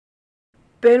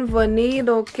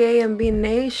Bienvenido KMB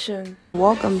Nation.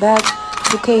 Welcome back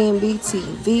to KMB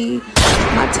TV.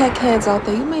 My tech heads out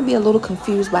there, you may be a little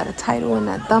confused by the title and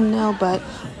that thumbnail, but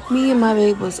me and my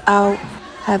babe was out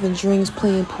having drinks,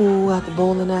 playing pool at the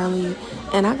bowling alley,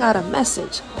 and I got a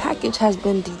message. Package has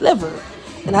been delivered.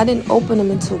 And I didn't open them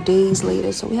until days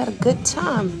later, so we had a good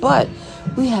time, but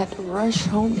we had to rush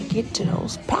home to get to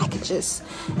those packages.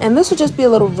 And this will just be a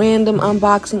little random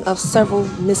unboxing of several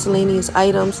miscellaneous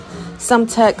items, some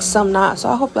tech, some not, so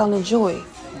I hope y'all enjoy.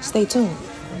 Stay tuned.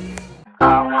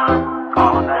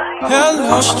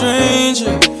 Hello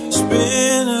stranger, it's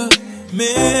been a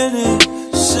minute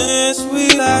since we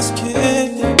last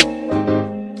kicked it.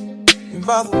 And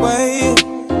by the way,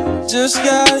 just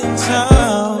got in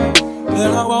town,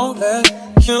 and I won't let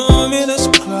cumulus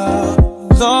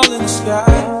clouds all in the sky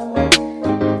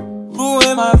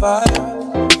ruin my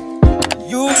vibe.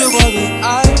 Usually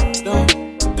I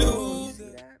don't do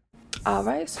that.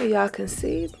 Alright, so y'all can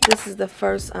see this is the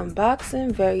first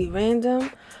unboxing, very random.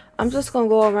 I'm just gonna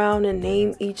go around and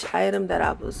name each item that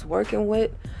I was working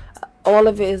with. All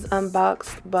of it is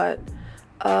unboxed, but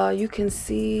you can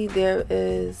see there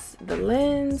is the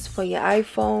lens for your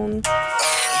iPhone.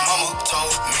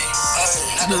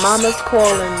 Mama's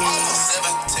calling me.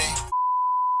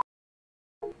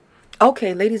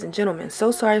 Okay, ladies and gentlemen,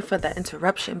 so sorry for that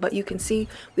interruption, but you can see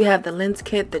we have the lens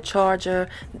kit, the charger.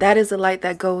 That is the light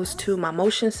that goes to my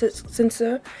motion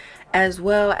sensor, as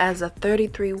well as a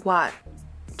 33-watt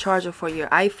charger for your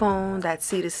iPhone, that's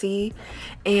C to C.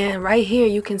 And right here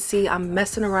you can see I'm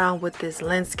messing around with this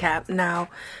lens cap. Now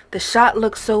the shot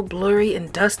looks so blurry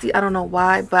and dusty, I don't know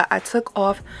why, but I took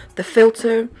off the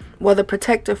filter, well, the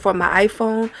protector for my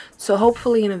iPhone, so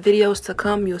hopefully in the videos to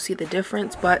come you'll see the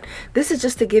difference. But this is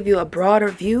just to give you a broader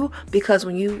view, because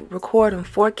when you record in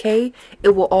 4K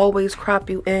it will always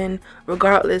crop you in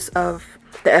regardless of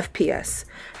the FPS.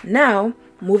 Now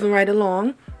moving right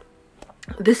along,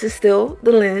 this is still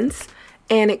the lens,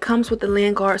 and it comes with the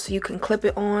land guard, so you can clip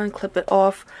it on, clip it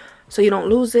off, so you don't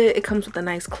lose it. It comes with a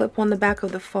nice clip on the back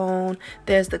of the phone.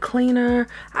 There's the cleaner.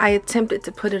 I attempted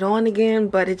to put it on again,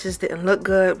 but it just didn't look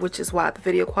good, which is why the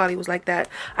video quality was like that.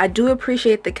 I do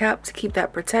appreciate the cap to keep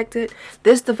that protected.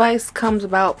 This device comes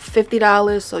about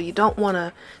 $50, so you don't want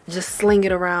to just sling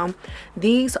it around.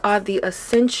 These are the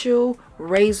Essential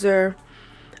Razer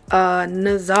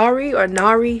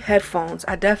Nari headphones.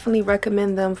 I definitely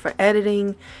recommend them for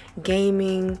editing,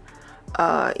 gaming,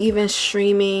 even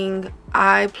streaming.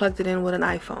 I plugged it in with an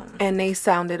iPhone and they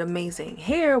sounded amazing.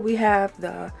 Here we have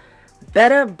the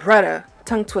Better Bretta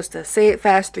tongue twister. Say it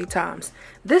fast 3 times.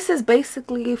 This is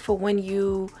basically for when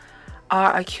you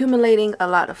are accumulating a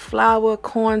lot of flour,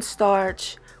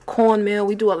 cornstarch, cornmeal.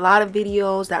 We do a lot of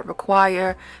videos that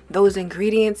require those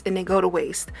ingredients and they go to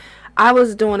waste. I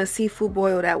was doing a seafood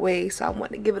boil that way, so I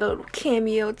wanted to give it a little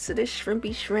cameo to the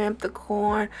shrimpy shrimp, the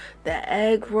corn, the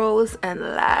egg rolls, and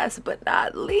last but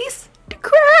not least, the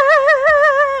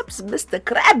crabs, Mr.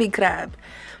 Krabby Crab.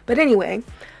 But anyway,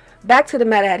 back to the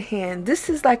matter at hand. This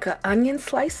is like an onion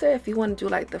slicer if you want to do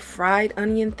like the fried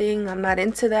onion thing. I'm not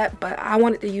into that, but I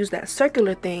wanted to use that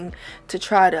circular thing to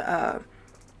try to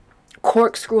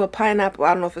corkscrew a pineapple.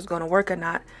 I don't know if it's going to work or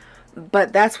not,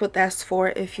 but that's what that's for.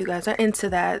 If you guys are into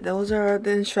that, those are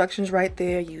the instructions right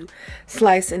there. You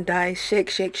slice and dice, shake,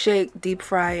 shake, shake, deep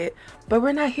fry it. But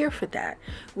we're not here for that.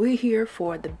 We're here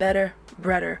for the Better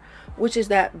Bretta, which is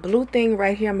that blue thing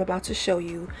right here I'm about to show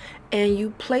you. And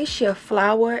you place your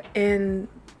flour in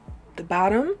the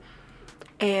bottom,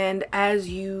 and as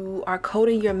you are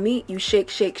coating your meat, you shake,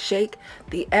 shake, shake.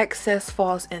 The excess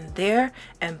falls in there,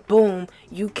 and boom,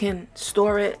 you can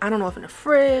store it. I don't know if in the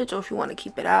fridge or if you want to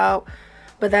keep it out,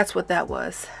 but that's what that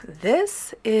was.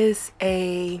 This is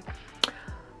a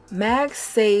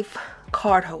MagSafe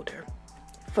card holder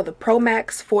for the Pro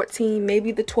Max 14,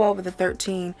 maybe the 12 or the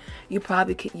 13. You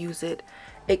probably could use it.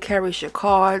 It carries your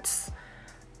cards.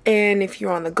 And if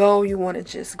you're on the go, you want to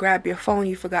just grab your phone,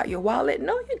 you forgot your wallet.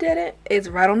 No, you didn't. It's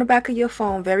right on the back of your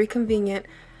phone. Very convenient.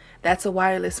 That's a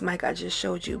wireless mic I just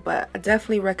showed you, but I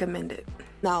definitely recommend it.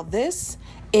 Now this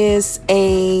is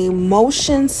a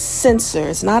motion sensor.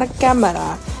 It's not a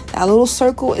camera. That little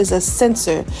circle is a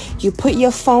sensor. You put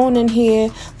your phone in here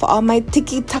for all my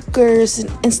TikTokers and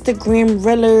Instagram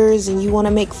reelers, and you want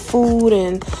to make food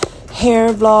and hair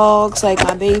vlogs like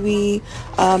my baby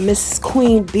Miss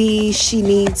Queen B. She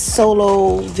needs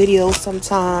solo videos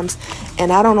sometimes,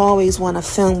 and I don't always want to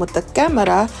film with the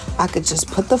camera. I could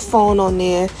just put the phone on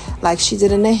there like she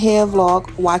did in the hair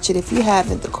vlog. Watch it if you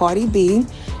haven't, the Cardi B.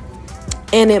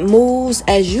 And it moves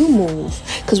as you move,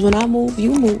 because when I move,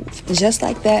 you move. Just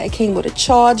like that. It came with a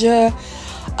charger,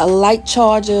 a light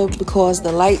charger because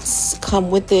the lights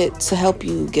come with it to help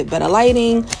you get better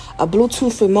lighting, a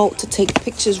Bluetooth remote to take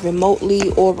pictures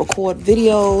remotely or record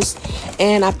videos,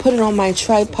 and I put it on my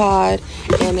tripod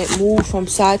and it moved from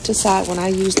side to side when I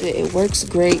used it. It works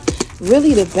great.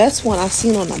 Really the best one I've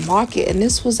seen on the market, and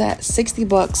this was at 60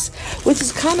 bucks, which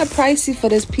is kind of pricey for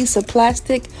this piece of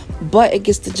plastic, but it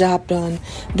gets the job done.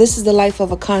 This is the life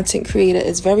of a content creator.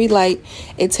 It's very light.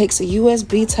 It takes a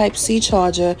USB Type-C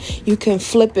charger. You can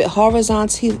flip it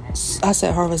horizontally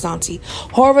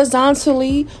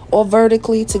or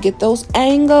vertically to get those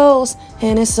angles,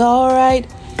 and it's all right.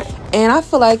 And I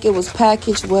feel like it was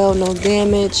packaged well, no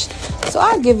damage. So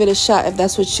I'll give it a shot if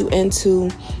that's what you into.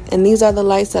 And these are the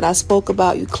lights that I spoke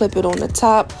about. You clip it on the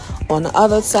top, on the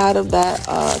other side of that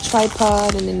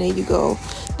tripod, and then there you go.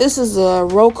 This is a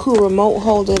Roku remote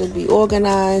holder to be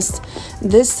organized.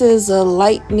 This is a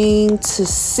Lightning to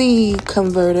C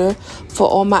converter for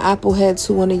all my Apple heads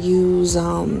who want to use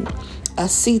a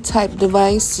C-type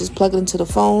device. Just plug it into the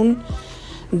phone.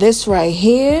 This right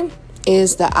here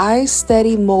is the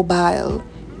iSteady Mobile.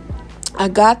 I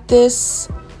got this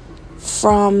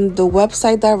from the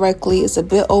website directly. It's a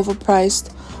bit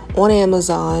overpriced on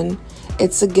Amazon.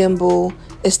 It's a gimbal.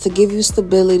 It's to give you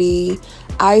stability.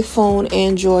 iPhone,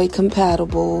 Android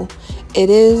compatible.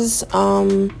 It is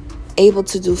able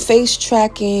to do face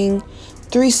tracking,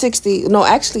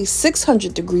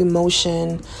 600-degree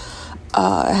motion. It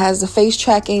has the face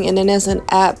tracking, and then there's an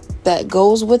app that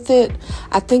goes with it.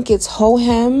 I think it's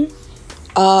Hohem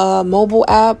mobile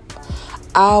app.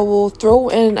 I will throw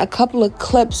in a couple of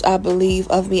clips, I believe,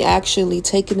 of me actually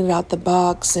taking it out the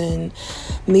box and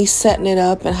me setting it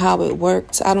up and how it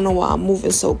worked. I don't know why I'm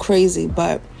moving so crazy,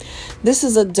 but this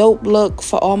is a dope look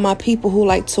for all my people who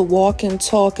like to walk and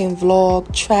talk and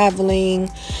vlog,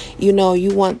 traveling. You know,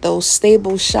 you want those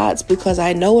stable shots, because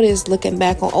I noticed looking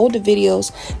back on older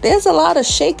videos, there's a lot of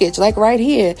shakeage. Like right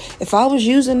here, if I was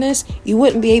using this, you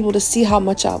wouldn't be able to see how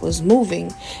much I was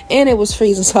moving. And it was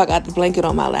freezing, so I got the blanket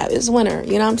on my lap. It's winter,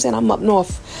 you know what I'm saying? I'm up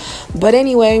north. But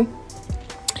anyway,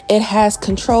 it has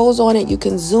controls on it. You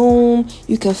can zoom.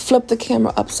 You can flip the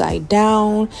camera upside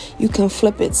down. You can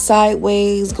flip it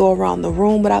sideways, go around the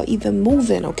room without even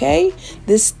moving, okay?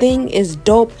 This thing is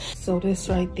dope. So this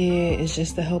right there is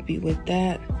just to help you with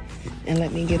that. And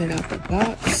let me get it out the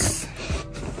box.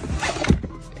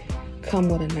 Come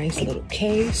with a nice little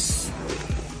case.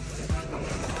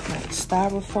 Got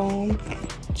styrofoam.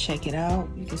 Check it out.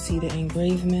 You can see the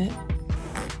engravement.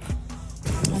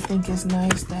 I think it's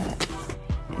nice that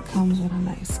it comes with a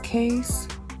nice case.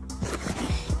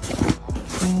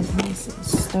 Feels nice and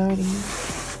sturdy.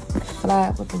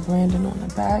 Flat with the branding on the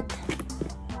back.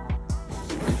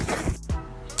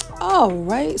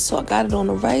 Alright, so I got it on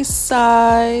the right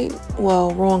side.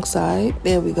 Well, wrong side.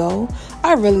 There we go.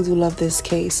 I really do love this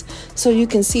case. So you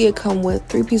can see it come with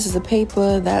 3 pieces of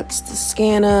paper. That's the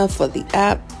scanner for the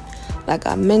app, like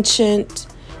I mentioned.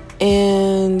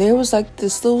 And there was like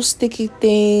this little sticky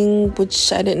thing,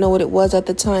 which I didn't know what it was at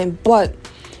the time, but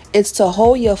it's to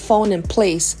hold your phone in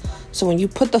place. So when you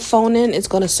put the phone in, it's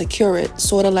going to secure it,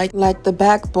 sort of like the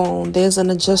backbone. There's an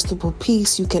adjustable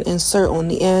piece you can insert on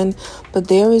the end, but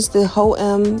there is the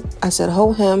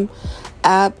Hohem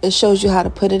app. It shows you how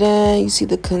to put it in. You see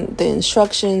the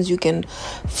instructions. You can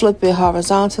flip it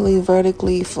horizontally,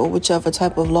 vertically for whichever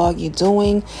type of vlog you're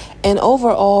doing, and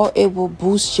overall it will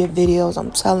boost your videos.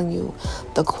 I'm telling you,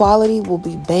 the quality will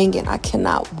be banging. I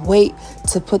cannot wait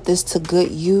to put this to good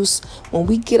use when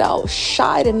we get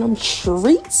outside in them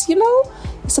streets. You know,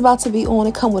 it's about to be on.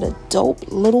 It come with a dope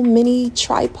little mini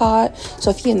tripod, so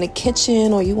if you're in the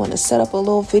kitchen or you want to set up a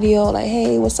little video like,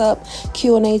 hey, what's up,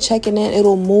 Q&A, checking in,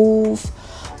 it'll move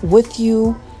with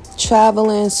you,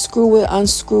 traveling, screw it,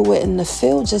 unscrew it, and the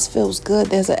feel just feels good.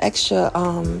 There's an extra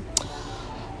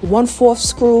 1/4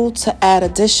 screw to add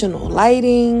additional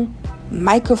lighting,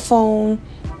 microphone.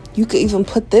 You could even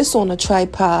put this on a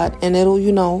tripod and it'll,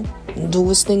 you know, do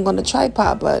its thing on the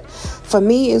tripod. But for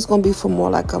me, it's going to be for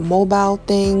more like a mobile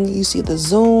thing. You see the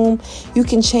zoom. You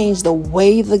can change the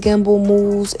way the gimbal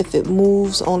moves, if it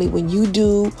moves only when you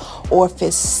do, or if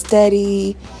it's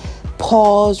steady.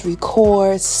 Pause,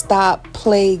 record, stop,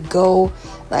 play, go.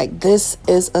 Like, this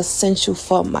is essential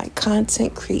for my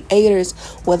content creators,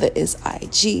 whether it's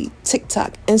IG,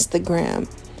 TikTok, Instagram,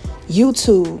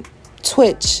 YouTube,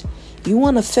 Twitch. You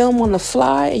want to film on the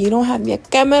fly and you don't have your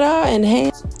camera in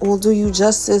hand, will do you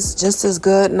just as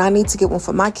good. And I need to get one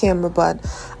for my camera, but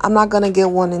I'm not going to get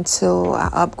one until I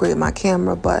upgrade my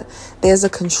camera. But there's a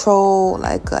control,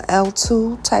 like a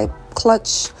L2 type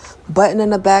clutch button in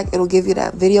the back. It'll give you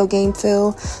that video game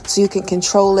feel, so you can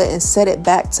control it and set it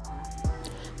back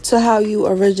to how you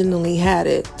originally had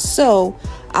it. So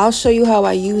I'll show you how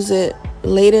I use it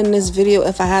later in this video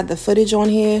if I had the footage on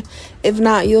here. If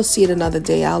not, you'll see it another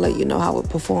day. I'll let you know how it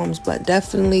performs, but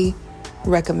definitely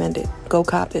recommend it. Go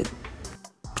cop it.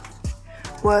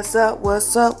 What's up,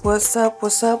 what's up, what's up,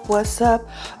 what's up, what's up?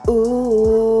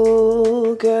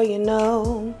 Ooh, girl, you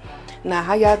know. Now,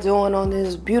 how y'all doing on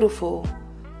this beautiful,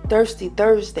 thirsty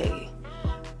Thursday?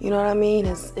 You know what I mean?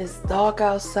 It's dark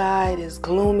outside, it's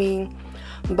gloomy,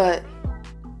 but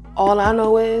all I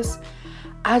know is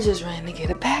I just ran to get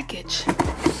a package.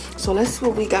 So let's see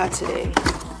what we got today.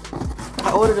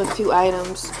 I ordered a few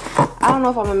items. I don't know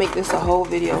if I'm gonna make this a whole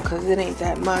video because it ain't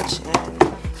that much, and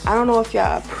I don't know if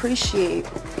y'all appreciate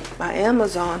my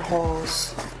Amazon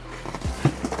hauls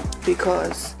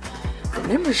because the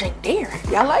numbers ain't there.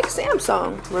 Y'all like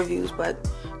Samsung reviews, but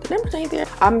the numbers ain't there.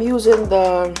 I'm using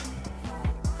the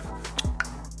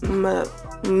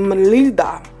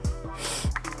Melida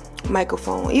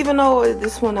microphone. Even though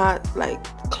this one I like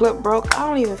clip broke, I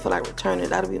don't even feel like returning it.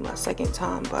 That'll be my second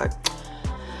time, but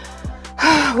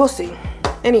we'll see.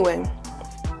 Anyway,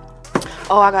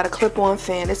 oh, I got a clip-on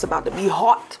fan. It's about to be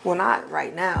hot. Well, not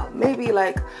right now. Maybe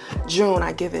like June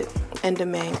I give it, end of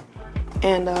May.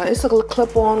 And it's a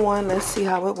clip-on one. Let's see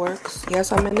how it works.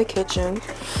 Yes, I'm in the kitchen.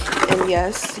 And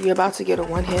yes, you're about to get a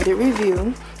one-handed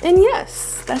review. And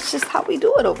yes, that's just how we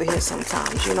do it over here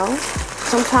sometimes, you know.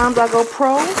 Sometimes I go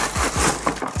pro.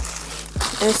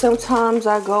 And sometimes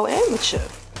I go amateur.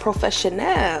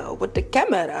 Professional with the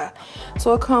camera.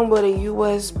 So it comes with a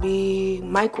USB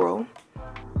micro.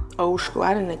 Oh, screw,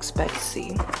 I didn't expect to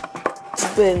see.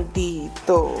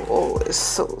 Bendito. Oh, it's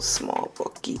so small,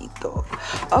 poquito.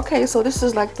 Okay, so this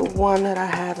is like the one that I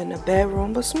have in the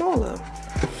bedroom, but smaller.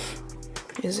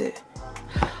 Is it?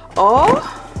 Oh,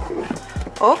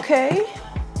 okay.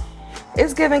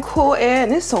 It's giving cool air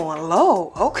and it's on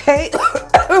low. Okay.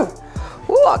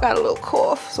 Ooh, I got a little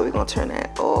cough, so we're gonna turn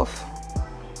that off.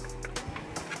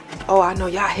 Oh, I know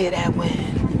y'all hear that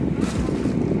wind.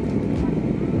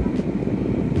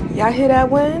 Y'all hear that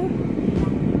wind?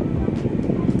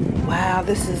 Wow,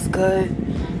 this is good,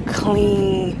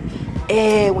 clean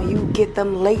air when you get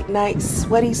them late night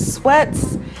sweaty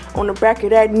sweats on the back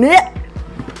of that neck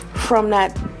from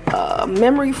that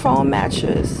memory foam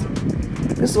mattress.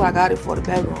 This is what I got it for the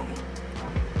bedroom.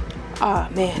 Ah,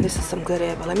 man, this is some good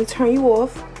air, but let me turn you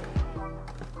off.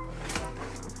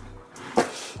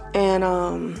 And,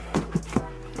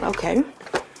 okay,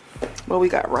 what we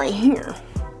got right here?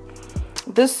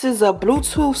 This is a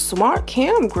Bluetooth smart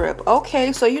cam grip.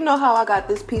 Okay, so you know how I got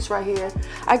this piece right here.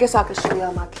 I guess I could show you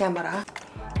on my camera.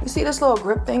 You see this little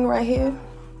grip thing right here?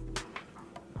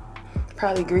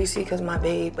 Probably greasy because my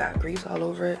babe got grease all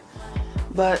over it.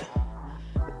 But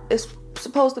it's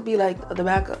supposed to be like the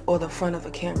back or the front of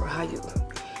a camera, how you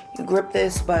grip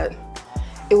this, but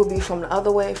it would be from the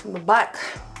other way, from the back.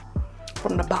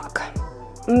 From the back.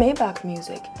 Maybach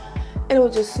music. And it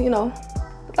would just, you know,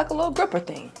 like a little gripper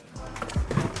thing.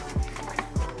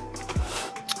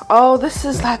 Oh, this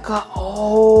is like a,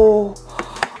 oh,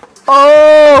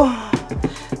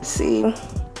 see,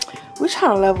 we're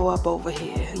trying to level up over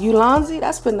here. Ulanzi,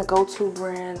 that's been the go-to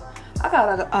brand. I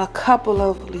got a couple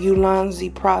of Ulanzi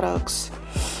products,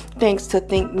 thanks to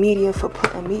Think Media for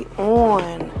putting me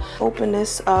on. Open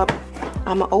this up.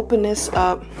 I'm gonna open this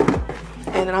up,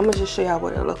 and then I'm gonna just show y'all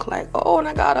what it look like. Oh, and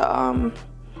I got a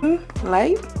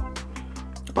light.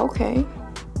 Okay,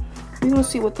 we're gonna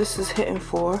see what this is hitting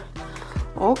for.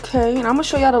 Okay, and I'm gonna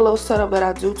show y'all the little setup that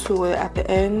I do to it at the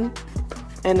end,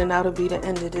 and then that'll be the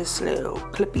end of this little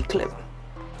clippy clip.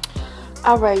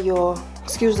 All right, y'all,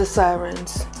 excuse the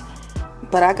sirens,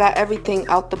 but I got everything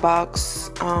out the box.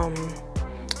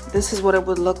 This is what it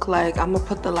would look like. I'm gonna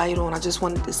put the light on. I just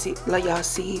wanted to see, let y'all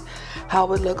see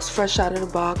how it looks fresh out of the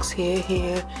box.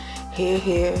 Here,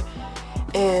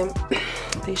 and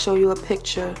they show you a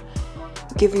picture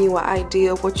giving you an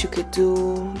idea of what you could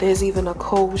do. There's even a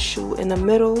cold shoe in the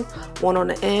middle, one on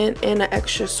the end, and an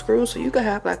extra screw, so you could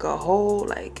have like a whole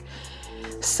like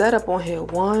setup on here.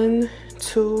 1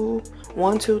 2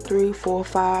 3 4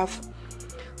 5.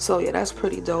 So yeah, that's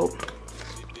pretty dope.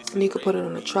 And you could put it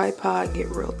on a tripod, get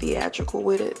real theatrical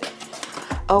with it.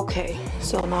 Okay,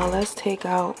 so now let's take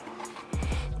out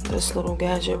this little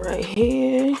gadget right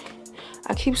here.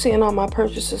 I keep seeing all my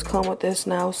purchases come with this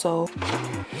now, so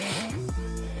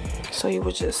you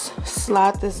would just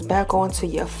slide this back onto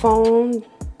your phone,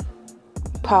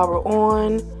 power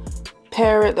on,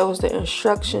 pair it. Those are the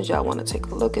instructions. Y'all want to take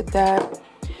a look at that.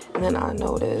 And then I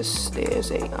noticed there's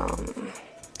a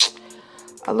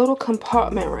little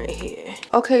compartment right here.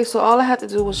 Okay, so all I had to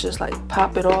do was just like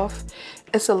pop it off,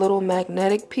 It's a little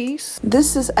magnetic piece.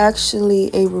 This is actually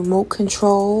a remote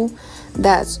control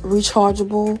that's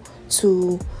rechargeable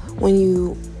to when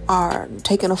you are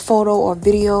taking a photo or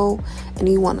video and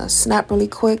you want to snap really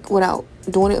quick without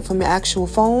doing it from your actual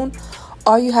phone.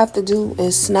 All you have to do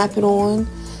is snap it on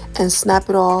and snap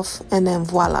it off, and then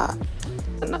voila.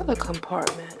 Another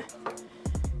compartment.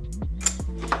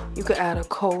 You could add a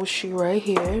cold shoe right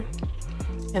here,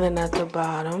 and then at the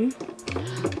bottom,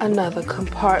 another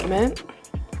compartment.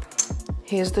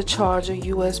 Here's the charger,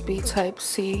 USB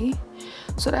Type-C.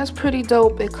 So that's pretty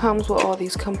dope. It comes with all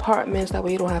these compartments. That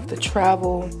way you don't have to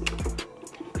travel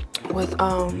with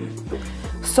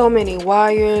so many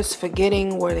wires,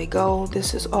 forgetting where they go.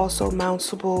 This is also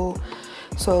mountable.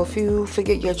 So if you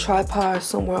forget your tripod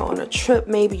somewhere on a trip,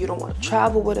 maybe you don't want to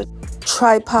travel with a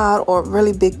tripod or a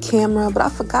really big camera. But I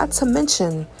forgot to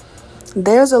mention,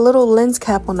 there's a little lens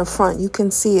cap on the front. You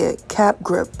can see it, cap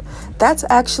grip. That's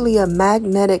actually a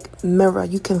magnetic mirror.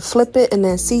 You can flip it and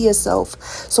then see yourself.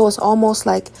 So it's almost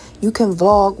like you can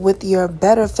vlog with your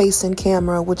better facing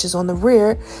camera, which is on the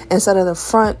rear instead of the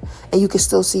front, and you can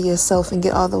still see yourself and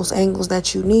get all those angles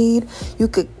that you need. You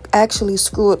could actually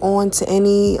screw it on to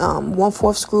any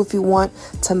 1/4 screw if you want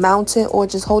to mount it, or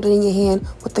just hold it in your hand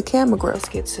with the camera grip. Let's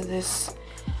get to this.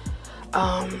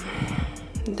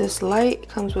 This light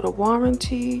comes with a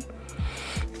warranty.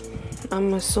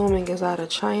 I'm assuming it's out of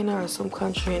China or some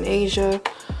country in Asia.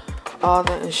 All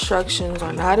the instructions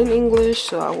are not in English,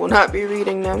 so I will not be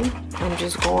reading them. I'm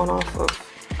just going off of,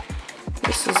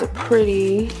 this is a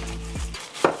pretty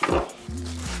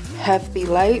hefty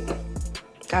light.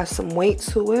 Got some weight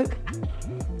to it.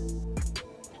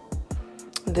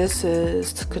 This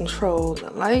is to control the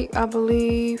light, I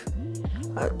believe.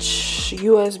 A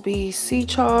USB-C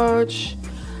charge.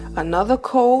 Another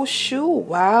cold shoe.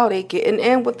 Wow, they getting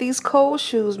in with these cold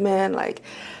shoes, man. Like,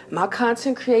 my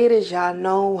content creators, y'all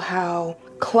know how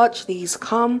clutch these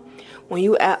come when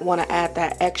you want to add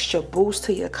that extra boost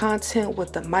to your content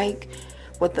with the mic,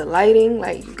 with the lighting.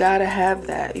 Like, you gotta have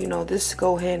that, you know. This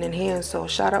go hand in hand, so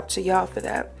shout out to y'all for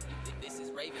that.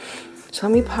 So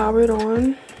let me power it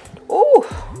on. Ooh,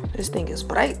 this thing is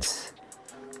bright.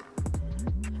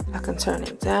 I can turn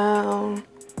it down,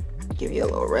 give you a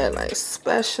little red light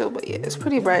special, but yeah, it's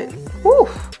pretty bright. Woo!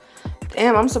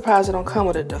 Damn, I'm surprised it don't come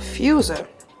with a diffuser.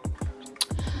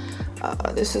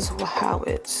 This is how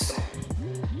it's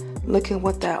looking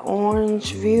with that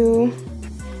orange view.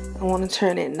 I want to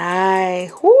turn it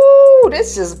nice. Woo!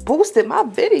 This just boosted my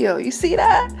video. You see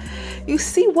that? You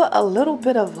see what a little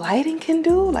bit of lighting can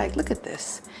do? Like, look at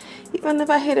this. Even if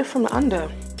I hit it from the under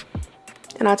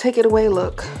and I take it away,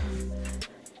 look.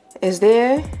 It's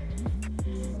there.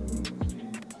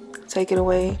 Take it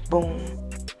away, boom.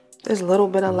 This little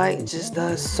bit of light just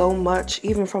does so much,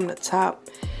 even from the top.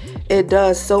 It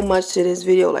does so much to this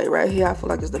video. Like right here, I feel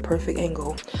like it's the perfect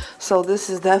angle. So this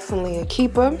is definitely a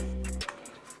keeper,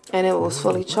 and it was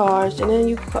fully charged. And then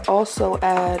you could also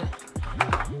add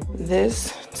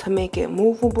this to make it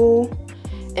movable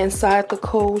inside the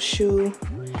cold shoe.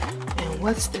 And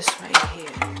what's this right here?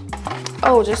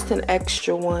 Oh, just an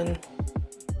extra one.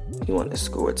 You want to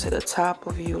screw it to the top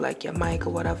of you, like your mic or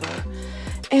whatever.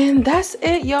 And that's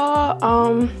it, y'all.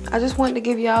 I just wanted to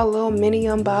give y'all a little mini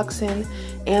unboxing.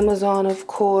 Amazon, of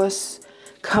course,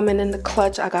 coming in the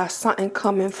clutch. I got something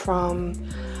coming from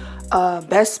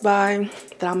Best Buy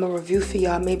that I'm gonna review for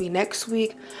y'all maybe next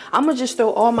week. I'm gonna just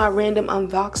throw all my random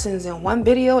unboxings in one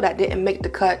video that didn't make the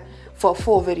cut for a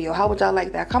full video. How would y'all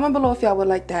like that? Comment below if y'all would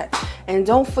like that. And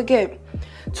don't forget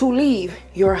to leave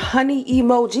your honey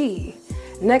emoji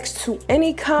next to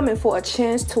any comment for a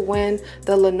chance to win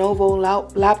the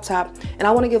Lenovo laptop. And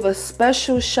I want to give a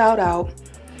special shout out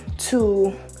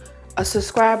to a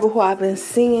subscriber who I've been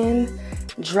seeing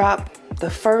drop the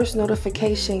first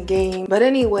notification game. But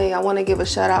anyway, I want to give a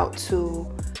shout out to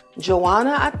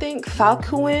Joanna, I think,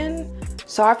 Falcuin.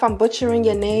 Sorry if I'm butchering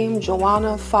your name,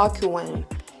 Joanna Falcuin.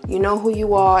 You know who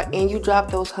you are, and you drop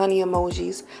those honey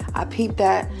emojis. I peep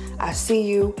that. I see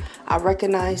you. I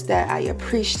recognize that. I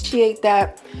appreciate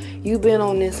that. You've been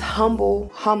on this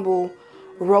humble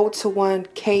road to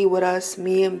 1K with us,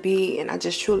 me and B, and I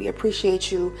just truly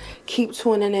appreciate you. Keep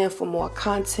tuning in for more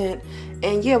content.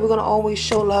 And yeah, we're going to always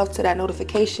show love to that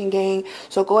notification gang.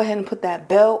 So go ahead and put that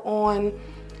bell on.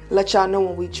 Let y'all know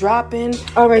when we dropping.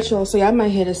 All right, y'all. So y'all might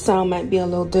hear the sound might be a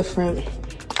little different.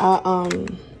 I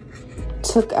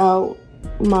took out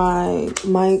my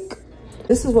mic.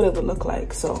 This is what it would look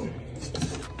like. So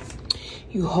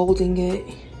you holding it,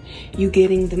 you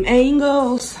getting them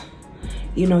angles,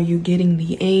 you know, you getting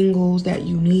the angles that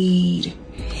you need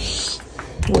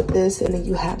with this, and then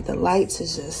you have the light to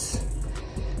just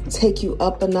take you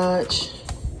up a notch.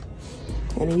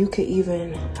 And you could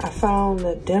even, I found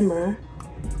the dimmer,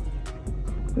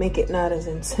 make it not as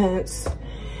intense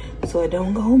so it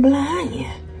don't go blind.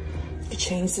 You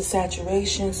change the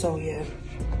saturation, so yeah.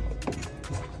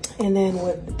 And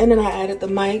then I added the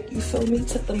mic, you feel me?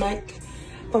 Took the mic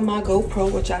from my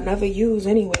GoPro, which I never use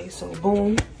anyway, so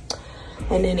boom.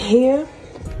 And then here,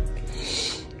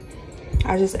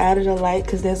 I just added a light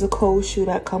because there's a cold shoe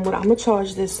that come with it. I'm gonna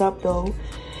charge this up though.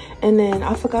 And then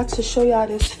I forgot to show y'all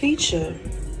this feature.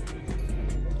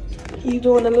 You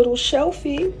doing a little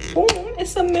selfie, boom,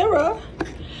 it's a mirror.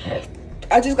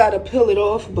 I just gotta peel it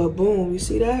off, but boom, you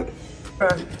see that?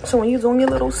 So when you're doing your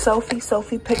little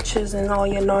selfie pictures and all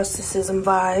your narcissism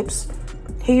vibes,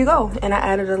 here you go. And I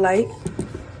added a light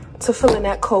to fill in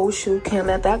that cold shoe. Can't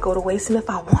let that go to waste. And if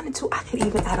I wanted to, I could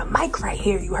even add a mic right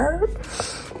here, you heard?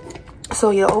 So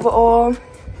yeah, overall,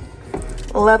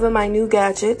 loving my new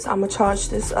gadgets. I'm gonna charge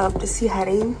this up to see how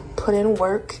they put in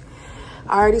work.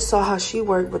 I already saw how she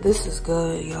worked, but this is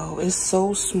good, yo. It's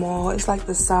so small. It's like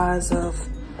the size of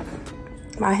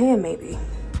my hand, maybe.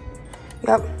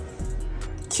 Yep.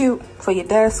 Cute for your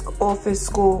desk, office,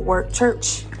 school, work,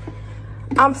 church.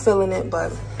 I'm feeling it,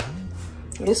 but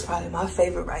this is probably my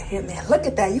favorite right here, man. Look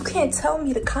at that. You can't tell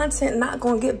me the content not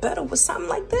gonna get better with something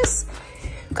like this.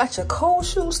 Got your cold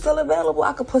shoes still available.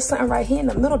 I could put something right here in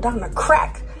the middle down the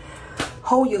crack.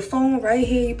 Hold your phone right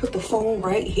here. You put the phone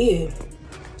right here.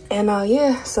 And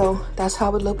yeah, so that's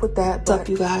how it look with that. What's up,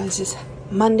 you guys? It's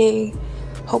Monday.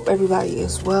 Hope everybody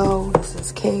is well. This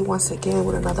is Kay once again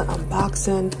with another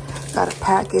unboxing. Got a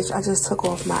package. I just took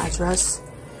off my dress,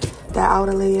 that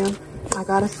outer layer. I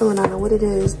got a feeling I know what it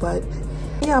is, but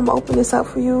yeah, I'm gonna open this up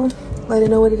for you, let it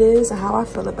know what it is and how I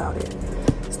feel about it.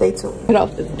 Stay tuned. Right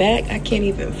off the back, I can't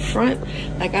even front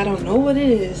like I don't know what it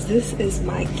is. This is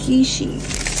my Kishi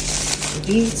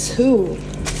V2.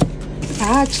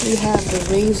 I actually have the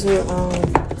Razer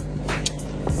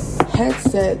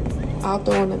headset. I'll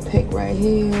throw in a pic right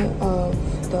here of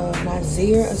the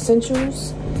Nazir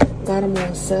Essentials. Got them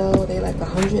on sale. They like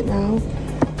 100 now.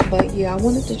 But yeah, I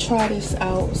wanted to try this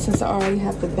out since I already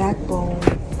have the backbone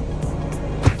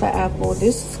for Apple.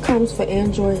 This comes for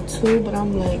Android too, but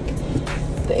I'm like,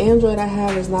 the Android I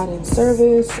have is not in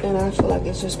service, and I feel like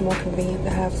it's just more convenient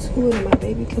to have two, and my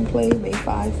baby can play. Made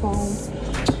for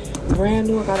iPhone. Brand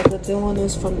new. I got a good deal on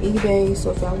this from eBay,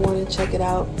 so if y'all want to check it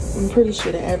out, I'm pretty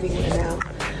sure they're everywhere now.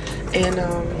 And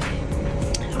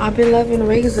I've been loving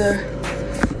Razer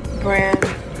brand,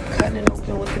 cutting it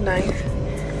open with a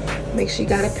knife. Make sure you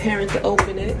got a parent to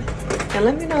open it. And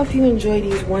let me know if you enjoy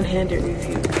these one-handed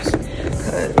reviews,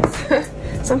 because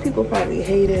some people probably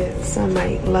hate it, some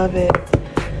might love it.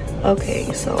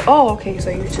 Okay, so okay, so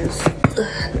you just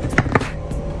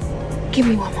give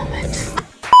me one moment.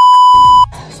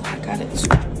 So I got it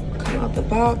come out the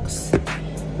box.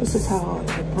 This is how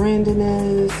the branding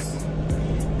is.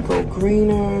 Go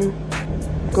greener,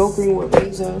 go green with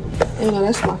Razer. And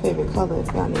that's my favorite color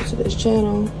if y'all new to this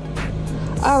channel.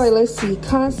 All right, let's see.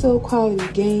 Console quality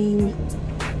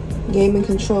gaming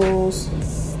controls,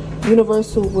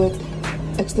 universal with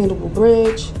extendable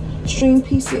bridge, stream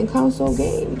PC and console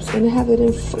games, and have it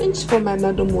in French for my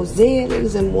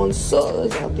mademoiselles and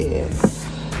monsieurs out there.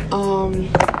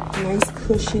 Nice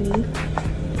cushiony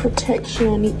protection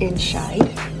on the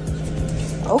inside.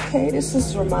 Okay, this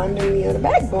is reminding me of the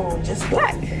backbone, just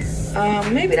black.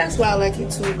 Maybe that's why I like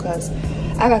it too, because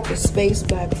I got the space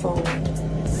black phone.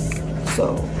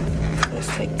 So let's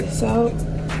take this out.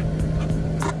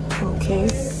 Okay.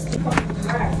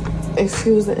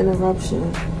 Excuse the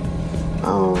interruption.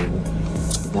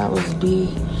 That was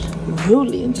B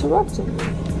rudely interrupting me.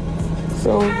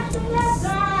 So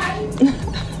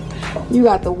you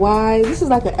got the Y. This is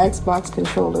like an Xbox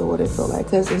controller, what it feel like.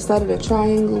 Because instead of the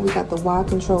triangle, we got the Y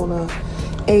controller.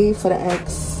 A for the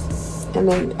X. And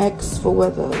then X for where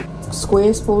the square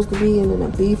is supposed to be. And then a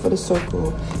B for the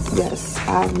circle. Yes,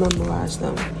 I've memorized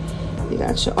them. You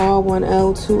got your R1,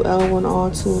 L2, L1,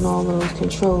 R2, and all of those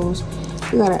controls.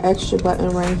 You got an extra button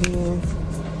right here.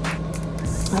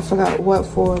 I forgot what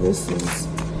for. This is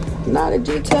not a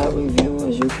detailed review,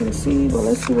 as you can see. But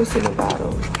let's see what's in the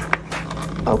bottom.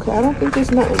 Okay, I don't think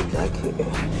there's nothing back here.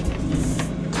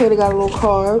 Okay, they got a little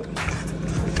card.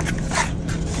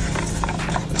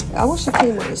 I wish it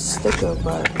came with a sticker,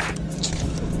 but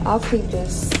I'll keep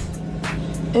this.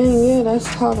 And yeah, that's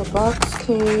how the box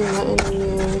came. Nothing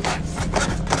in there.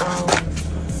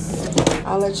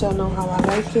 I'll let y'all know how I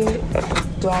like it.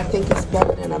 Do I think it's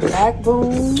better than a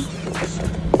backbone?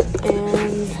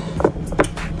 And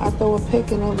I throw a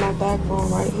pic of my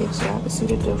backbone right here so I can see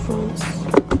the difference.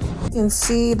 You can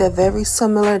see they're very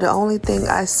similar. The only thing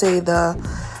I say the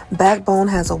Backbone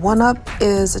has a 1-up,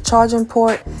 is a charging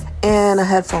port, and a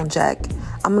headphone jack.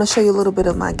 I'm going to show you a little bit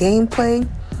of my gameplay.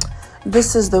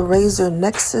 This is the Razer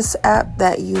Nexus app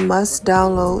that you must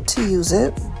download to use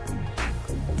it.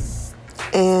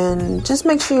 And just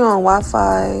make sure you're on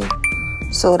Wi-Fi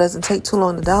so it doesn't take too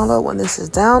long to download. When this is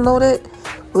downloaded,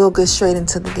 we'll get straight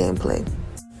into the gameplay.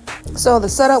 So the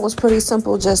setup was pretty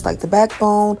simple, just like the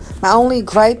Backbone. My only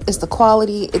gripe is the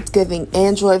quality. It's giving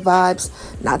Android vibes,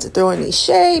 not to throw any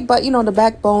shade, but you know, the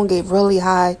Backbone gave really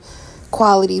high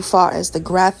quality far as the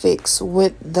graphics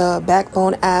with the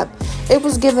Backbone app. It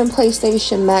was given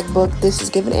PlayStation, MacBook. This is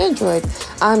given Android.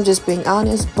 I'm just being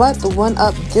honest, but the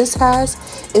 1-up this has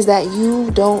is that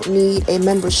you don't need a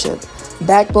membership.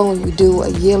 Backbone, you do a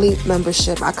yearly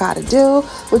membership. I got a deal,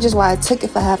 which is why I took it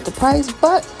for half the price,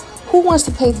 but who wants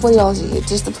to pay $40 a year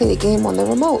just to play the game on the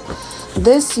remote?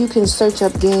 This, you can search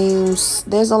up games.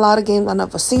 There's a lot of games I've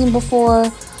never seen before.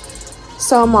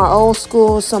 Some are old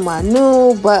school, some are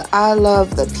new, but I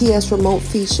love the PS remote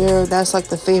feature. That's like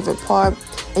the favorite part.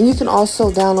 And you can also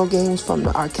download games from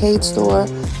the arcade store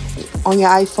on your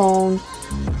iPhone,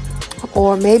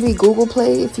 or maybe Google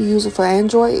Play if you use it for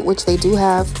Android, which they do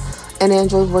have an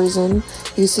Android version.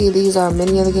 You see, these are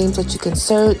many other games that you can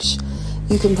search.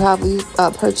 You can probably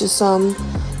purchase some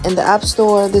in the App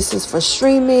Store. This is for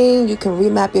streaming. You can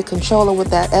remap your controller with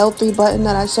that L3 button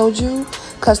that I showed you.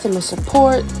 Customer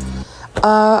support.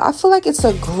 I feel like it's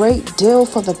a great deal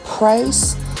for the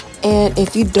price. And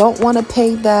if you don't want to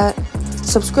pay that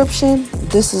subscription,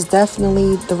 this is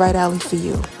definitely the right alley for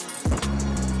you.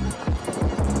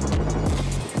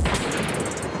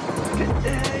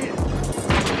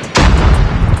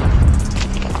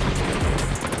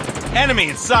 Enemy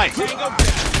in sight.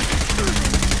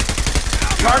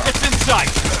 Targets in sight.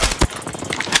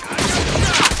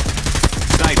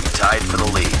 Sniper tied for the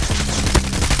lead.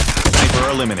 Sniper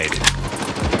eliminated.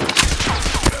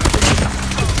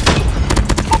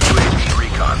 UAV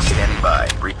recon standing by.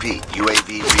 Repeat,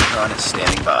 UAV recon is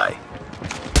standing by.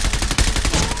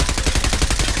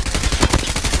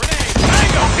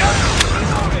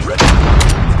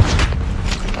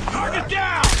 Target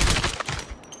down.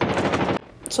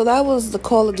 So that was the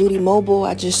Call of Duty Mobile.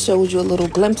 I just showed you a little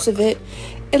glimpse of it.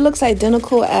 It looks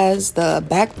identical as the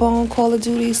Backbone Call of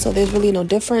Duty, so there's really no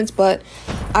difference, but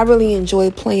I really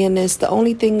enjoyed playing this. The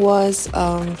only thing was,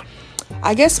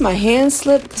 I guess my hand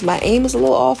slipped because my aim is a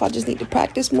little off. I just need to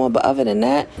practice more, but other than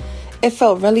that, it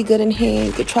felt really good in hand.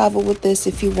 You could travel with this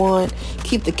if you want.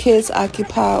 Keep the kids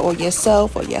occupied, or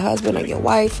yourself, or your husband, or your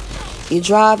wife. You're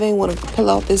driving, want to pull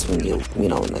out this when you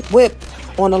know, like whip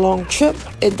on a long trip.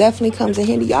 It definitely comes in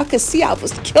handy. Y'all can see I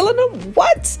was killing them.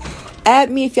 What? Add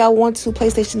me if y'all want to.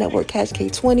 PlayStation Network Cash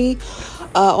K20.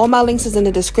 All my links is in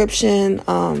the description.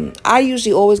 I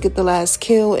usually always get the last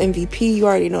kill, MVP. You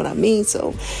already know what I mean,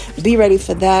 so be ready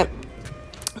for that.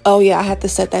 Oh yeah, I had to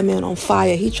set that man on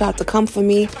fire. He tried to come for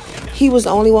me. He was the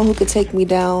only one who could take me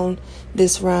down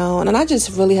this round, and I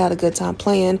just really had a good time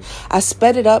playing. I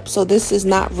sped it up, so this is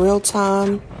not real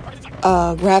time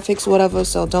graphics, whatever,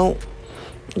 so don't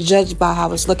judge by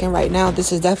how it's looking right now.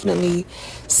 This is definitely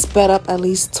sped up at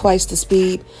least twice the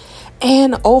speed,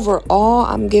 and overall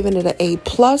I'm giving it an A+.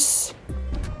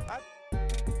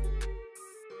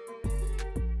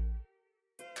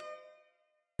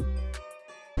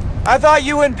 I thought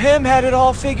you and Pim had it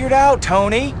all figured out,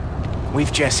 Tony.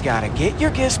 We've just got to get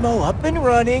your gizmo up and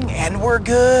running and we're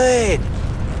good.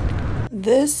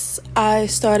 This, I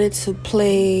started to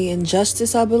play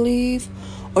Injustice, I believe,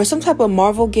 or some type of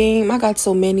Marvel game. I got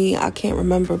so many, I can't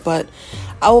remember, but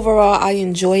overall I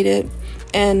enjoyed it.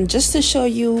 And just to show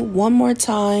you one more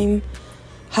time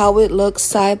how it looks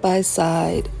side by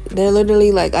side, they're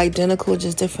literally like identical,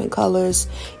 just different colors.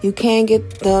 You can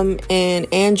get them in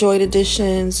Android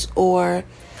editions, or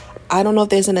I don't know if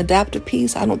there's an adapter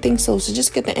piece. I don't think so. So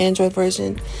just get the Android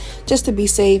version just to be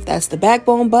safe. That's the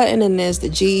Backbone button, and there's the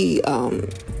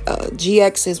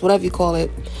GXs, whatever you call it.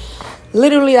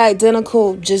 Literally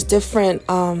identical, just different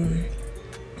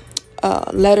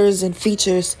letters and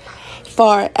features.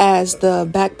 Far as the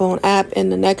Backbone app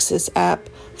and the Nexus app,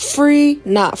 free,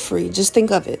 not free. Just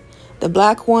think of it. The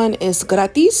black one is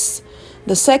gratis.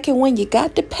 The second one, you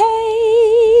got to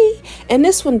pay. And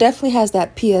this one definitely has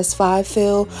that PS5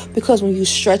 feel, because when you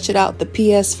stretch it out, the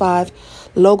PS5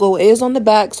 logo is on the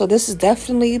back. So this is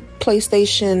definitely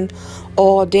PlayStation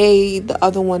all day. The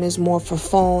other one is more for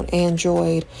phone,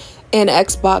 Android, and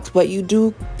Xbox. But you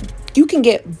do you can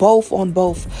get both on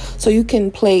both. So you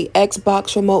can play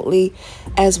Xbox remotely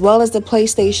as well as the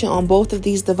PlayStation on both of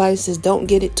these devices. Don't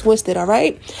get it twisted, all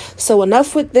right? So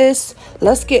enough with this.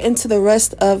 Let's get into the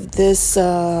rest of this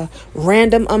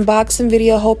random unboxing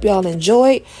video. Hope y'all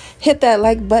enjoyed. Hit that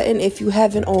like button if you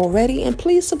haven't already, and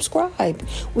please subscribe.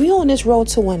 We on this road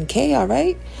to 1K, all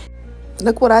right?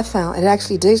 Look what I found. It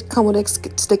actually did come with a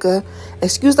sticker.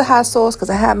 Excuse the hot sauce because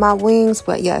I had my wings,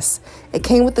 but yes, it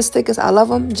came with the stickers. I love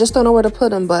them. Just don't know where to put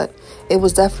them, but it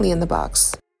was definitely in the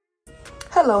box.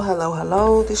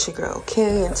 Hello. This your girl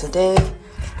Kay, and today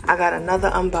I got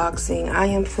another unboxing. I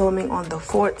am filming on the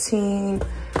 14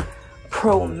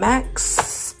 Pro Max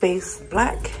Space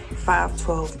Black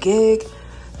 512 gig.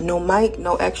 No mic,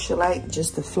 no extra light,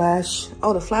 just the flash.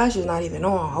 Oh, the flash is not even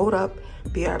on. Hold up.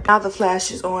 BRB. Now the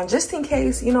flash is on, just in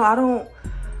case, you know, I don't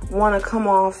want to come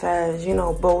off as, you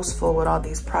know, boastful with all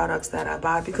these products that I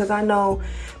buy, because I know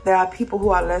there are people who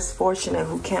are less fortunate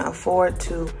who can't afford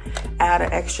to add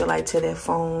an extra light to their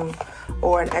phone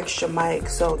or an extra mic.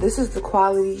 So this is the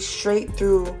quality straight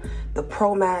through the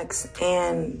Pro Max,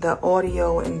 and the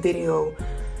audio and video,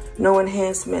 no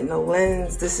enhancement, no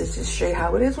lens. This is just straight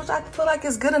how it is, which I feel like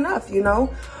is good enough, you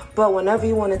know. But whenever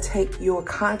you want to take your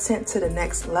content to the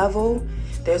next level,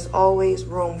 there's always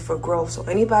room for growth. So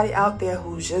anybody out there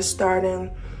who's just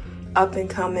starting, up and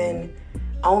coming,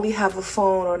 only have a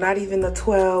phone, or not even the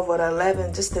 12 or the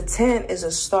 11, just the 10 is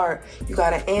a start. You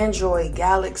got an Android,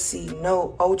 Galaxy,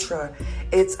 Note, Ultra,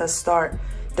 it's a start.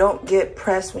 Don't get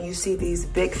pressed when you see these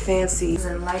big fancies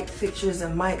and light fixtures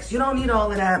and mics. You don't need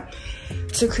all of that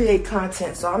to create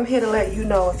content. So I'm here to let you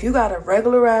know, if you got a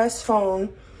regular ass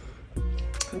phone,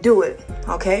 do it,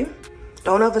 okay?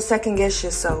 Don't ever second guess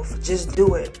yourself. Just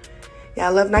do it.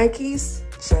 Y'all love Nikes?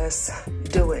 Just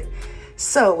do it.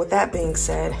 So with that being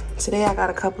said, today I got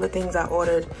a couple of things I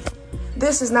ordered.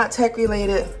 This is not tech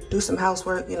related. Do some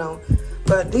housework, you know.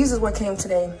 But these is what came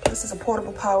today. This is a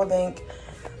portable power bank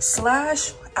 /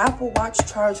 Apple Watch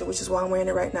charger, which is why I'm wearing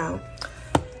it right now.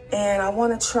 And I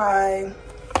want to try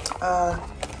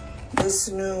this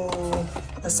new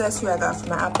accessory I got from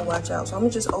my Apple Watch out. So I'm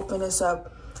gonna just open this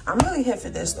up. I'm really here for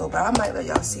this though, but I might let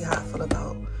y'all see how I feel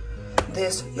about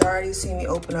this. You already see me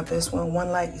open up this one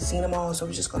light. You've seen them all, so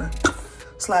we're just gonna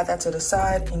slide that to the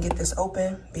side and get this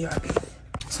open. BRB.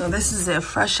 So this is it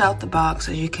fresh out the box.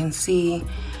 As you can see,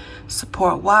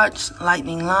 support watch,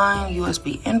 lightning line,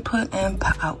 USB input and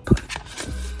output.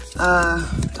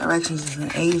 Directions is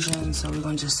in Asian, so we're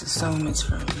gonna just assume it's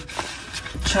from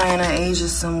China, Asia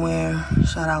somewhere.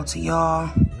 Shout out to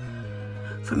y'all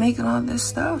for making all this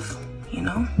stuff, you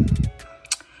know.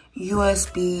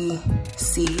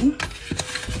 USB-C,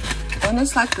 and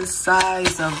it's like the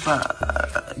size of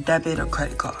a debit or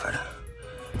credit card.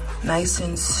 Nice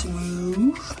and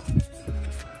smooth.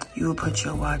 You will put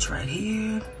your watch right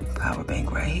here, power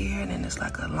bank right here, and then there's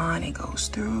like a line it goes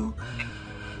through.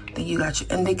 Then you got your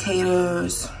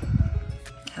indicators,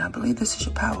 and I believe this is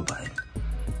your power button.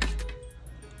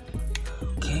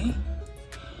 Okay,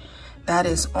 that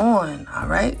is on. All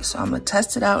right, so I'm gonna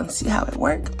test it out and see how it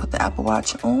works. Put the Apple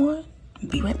Watch on,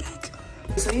 be right back.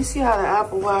 So you see how the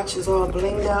Apple Watch is all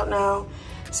blinged out now?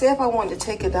 See, if I wanted to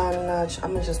take it down a notch,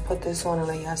 I'm gonna just put this on and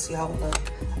let y'all see how it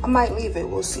look. I might leave it,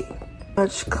 we'll see.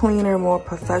 Much cleaner, more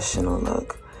professional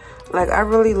look. Like, I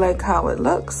really like how it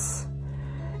looks.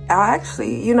 I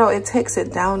actually, you know, it takes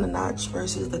it down a notch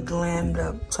versus the glammed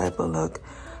up type of look.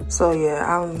 So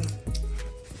yeah,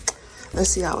 let's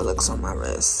see how it looks on my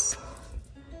wrist.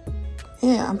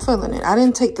 Yeah, I'm feeling it. I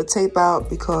didn't take the tape out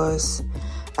because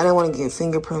I didn't want to get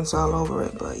fingerprints all over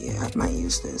it, but yeah, I might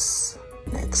use this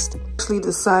next. Actually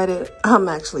decided I'm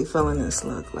actually feeling this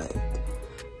look. Like,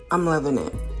 I'm loving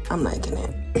it. I'm liking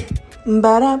it.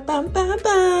 Ba-da-ba-ba-ba.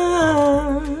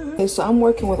 Okay, so I'm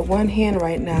working with one hand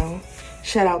right now.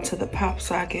 Shout out to the pop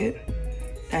socket.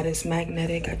 That is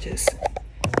magnetic. I just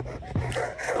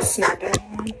snap it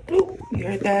on. Bloop. You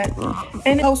heard that?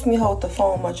 And it helps me hold the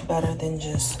phone much better than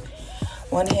just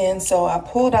one hand. So I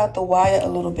pulled out the wire a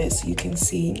little bit so you can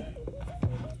see.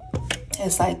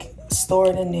 It's like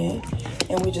stored in there.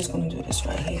 And we're just gonna do this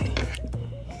right here.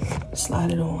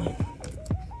 Slide it on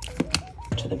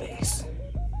to the base.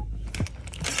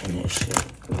 And it should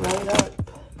right up.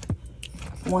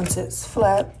 Once it's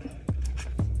flat,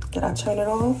 did I turn it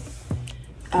off?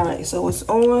 All right, so it's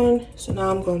on. So now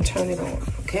I'm gonna turn it on,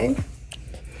 okay?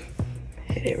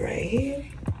 Hit it right here.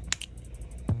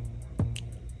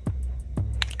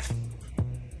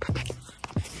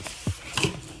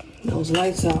 Those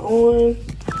lights are on.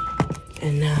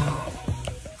 And now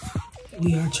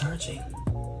we are charging.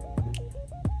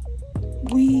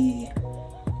 We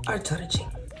are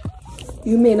charging.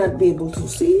 You may not be able to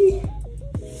see,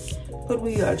 but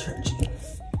we are charging.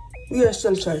 We are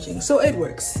still charging, so it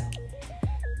works.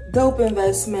 Dope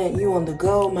investment, you on the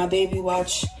go. My baby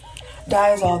watch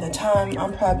dies all the time.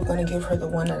 I'm probably gonna give her the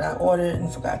one that I ordered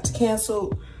and forgot to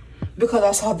cancel because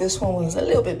I saw this one was a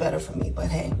little bit better for me, but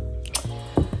hey.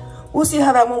 We'll see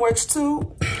how that one works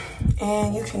too.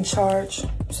 And you can charge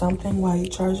something while you're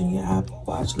charging your Apple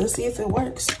Watch. Let's see if it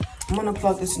works. I'm gonna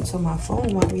plug this into my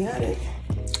phone while we at it.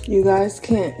 You guys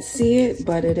can't see it,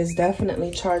 but it is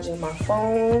definitely charging my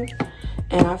phone.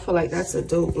 And I feel like that's a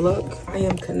dope look. I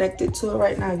am connected to it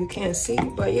right now. You can't see,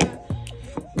 but yeah,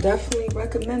 definitely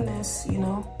recommend this, you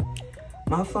know.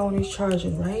 My phone is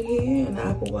charging right here and the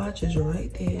Apple Watch is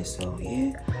right there. So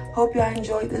yeah, hope y'all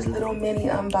enjoyed this little mini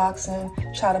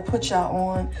unboxing. Try to put y'all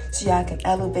on so y'all can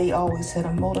elevate, always hit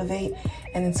and motivate.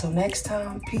 And until next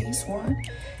time, peace, one.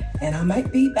 And I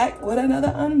might be back with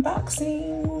another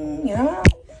unboxing, you know.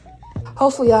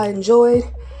 Hopefully y'all enjoyed.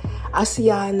 I'll see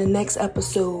y'all in the next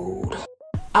episode.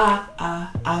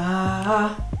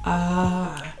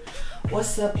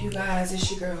 What's up, you guys?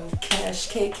 It's your girl Cash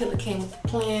K. Killer came with the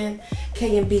plan.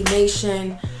 K&B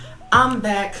Nation. I'm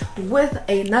back with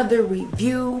another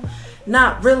review.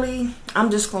 Not really. I'm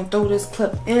just gonna throw this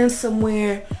clip in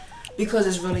somewhere because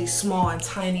it's really small and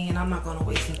tiny, and I'm not gonna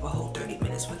waste up a whole 30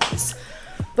 minutes with this.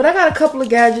 But I got a couple of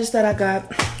gadgets that I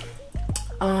got.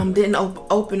 Didn't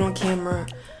open on camera.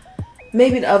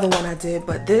 Maybe the other one I did,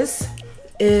 but this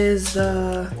is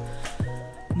the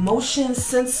motion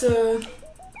sensor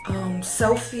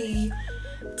selfie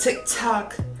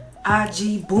TikTok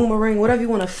IG boomerang, whatever you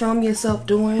want to film yourself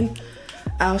doing.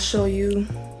 I'll show you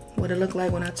what it looked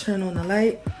like when I turn on the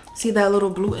light. See that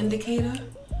little blue indicator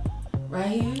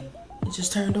right here? It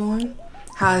just turned on.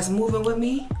 How it's moving with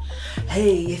me.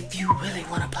 Hey, if you really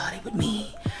want to party with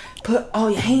me, put all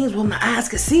your hands where my eyes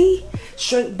can see.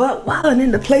 Straight butt wildin'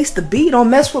 in the place to be. Don't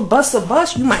mess with bust or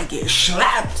bust. You might get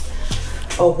slapped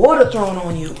or water thrown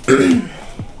on you.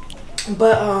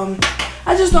 But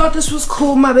I just thought this was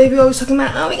cool. My baby always talking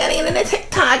about, oh, we gotta get into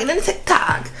TikTok, get into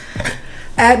TikTok.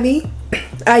 Add me.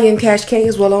 I am Cash K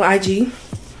as well on IG.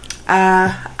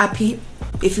 I peep.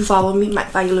 If you follow me, might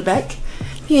follow you back.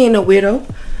 He ain't no weirdo.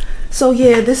 So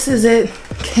yeah, this is it.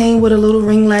 Came with a little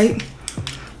ring light.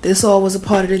 This all was a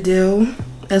part of the deal,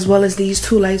 as well as these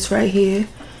two lights right here,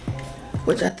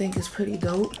 which I think is pretty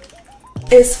dope.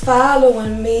 It's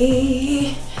following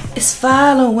me, it's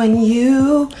following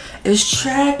you, it's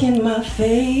tracking my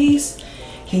face.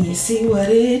 Can you see what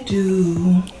it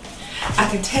do? I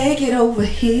can take it over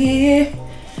here.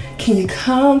 Can you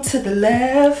come to the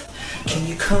left? Can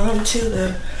you come to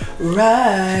the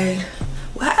right?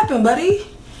 What happened, buddy?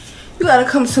 You gotta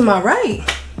come to my right.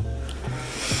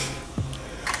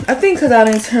 I think because I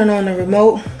didn't turn on the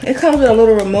remote. It comes with a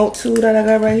little remote too that I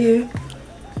got right here.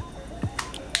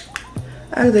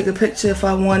 I could take a picture if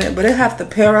I wanted, but it have to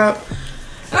pair up.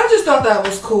 And I just thought that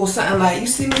was cool. Something like, you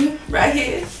see me right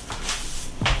here?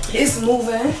 It's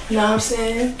moving, you know what I'm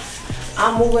saying?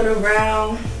 I'm moving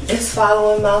around. It's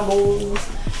following my moves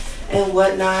and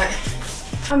whatnot.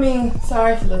 I mean,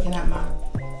 sorry for looking at my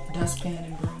dustpan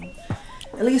and broom.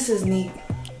 At least it's neat.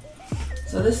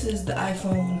 So this is the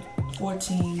iPhone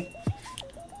 14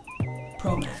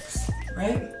 Pro Max,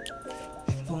 right?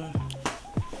 Boom.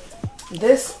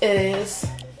 This is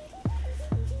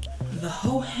the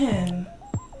Hohem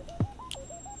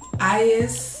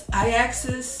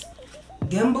I-axis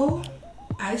gimbal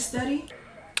iStudy.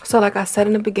 So like I said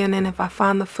in the beginning, if I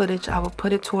find the footage, I will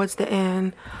put it towards the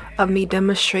end of me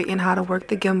demonstrating how to work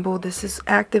the gimbal. This is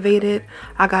activated.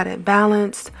 I got it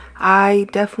balanced. I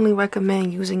definitely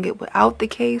recommend using it without the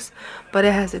case, but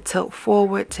it has a tilt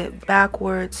forward, tilt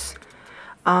backwards,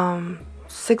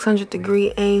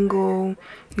 600-degree angle.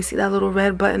 You see that little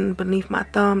red button beneath my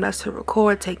thumb? That's to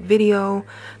record, take video.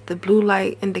 The blue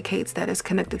light indicates that it's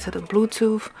connected to the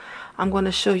Bluetooth. I'm going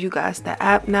to show you guys the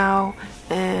app now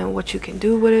and what you can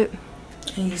do with it.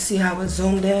 And you see how it's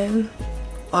zoomed in?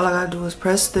 All I gotta do is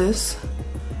press this.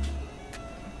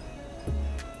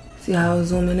 See how it's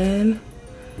zooming in?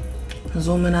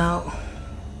 Zooming out.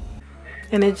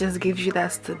 And it just gives you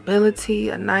that stability,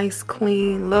 a nice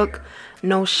clean look,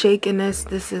 no shakiness.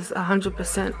 This is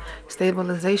 100%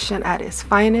 stabilization at its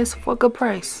finest for a good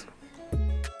price.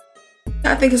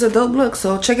 I think it's a dope look,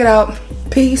 so check it out.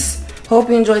 Peace. Hope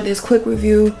you enjoyed this quick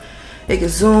review. It can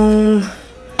zoom,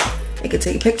 it can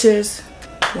take pictures,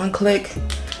 one click.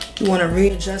 You want to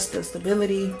readjust the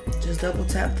stability, just double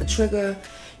tap the trigger.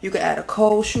 You can add a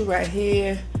cold shoe right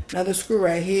here, another screw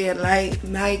right here, light,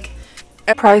 mic.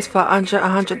 Price for under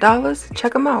 $100.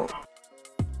 Check them out.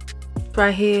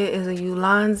 Right here is a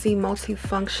Ulanzi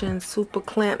multifunction super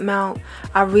clamp mount.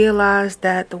 I realized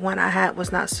that the one I had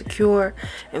was not secure,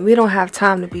 and we don't have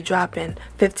time to be dropping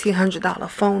 $1,500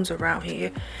 phones around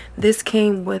here. This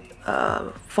came with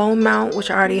a phone mount, which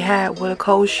I already had with a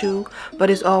cold shoe, but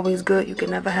it's always good. You can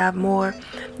never have more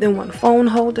than one phone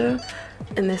holder.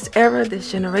 In this era, this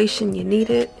generation, you need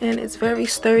it, and it's very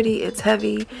sturdy. It's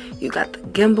heavy. You got the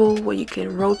gimbal where you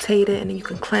can rotate it and then you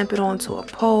can clamp it onto a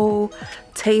pole,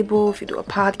 table. If you do a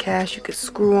podcast, you could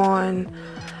screw on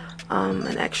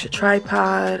an extra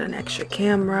tripod, an extra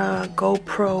camera,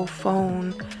 GoPro,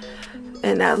 phone,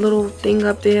 and that little thing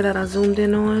up there that I zoomed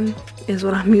in on is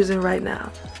what I'm using right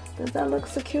now. Does that look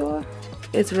secure?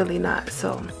 It's really not.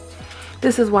 So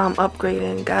this is why I'm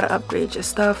upgrading. Gotta upgrade your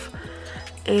stuff.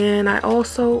 And I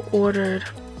also ordered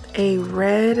a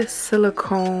red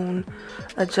silicone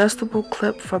adjustable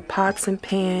clip for pots and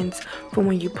pans for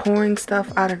when you're pouring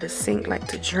stuff out of the sink, like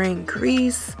to drain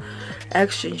grease,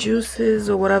 extra juices,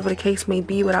 or whatever the case may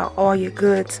be, without all your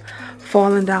goods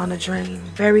falling down the drain.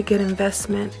 Very good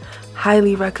investment.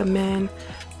 Highly recommend.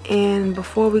 And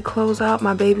before we close out,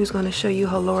 my baby's going to show you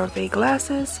her Laura Bay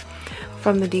glasses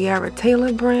from the De'Ara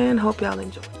Taylor brand. Hope y'all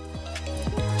enjoy.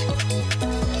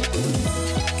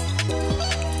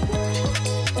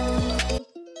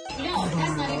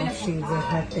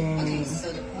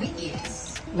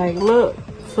 Like, look,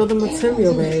 for the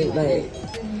material, babe. Like,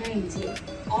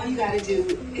 all you gotta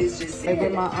do is just like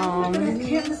with my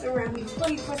cameras around me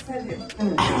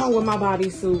 24/7. with my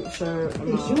bodysuit shirt,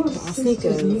 and my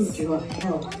sneakers. Need your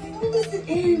help. When does it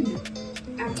end?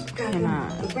 I've got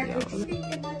Cannot. the record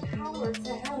in my power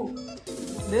to help.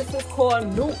 This is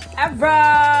called New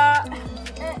Era.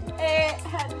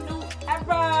 New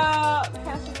Era.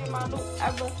 Catch me in my New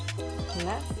Era.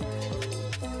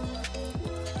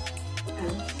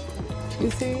 You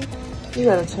see? You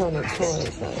gotta turn it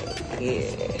towards like, yeah.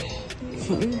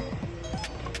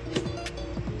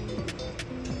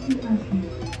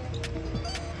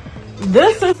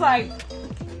 This is like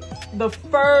the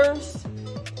first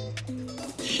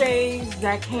shades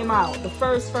that came out. The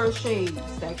first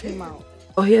shades that came out.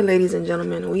 Oh, here, ladies and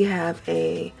gentlemen, we have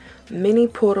a mini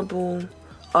portable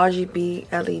RGB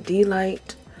LED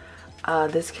light.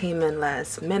 This came in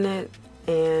last minute,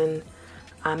 and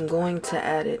I'm going to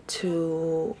add it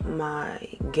to my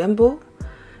gimbal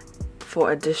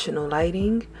for additional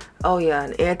lighting. Oh yeah,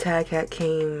 an AirTag hat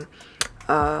came,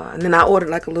 and then I ordered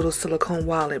like a little silicone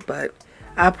wallet, but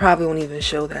I probably won't even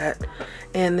show that.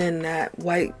 And then that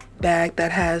white bag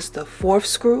that has the 4th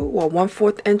screw, or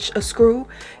 1/4 inch a screw,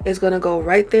 is gonna go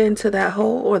right there into that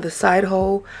hole, or the side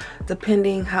hole,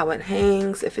 depending how it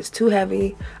hangs. If it's too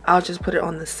heavy, I'll just put it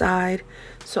on the side.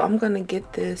 So I'm gonna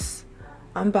get this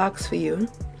unboxed for you.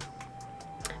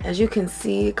 As you can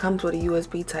see, it comes with a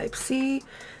USB Type-C.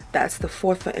 That's the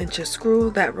 1/4 inch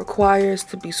screw that requires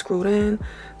to be screwed in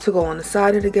to go on the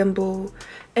side of the gimbal.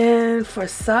 And for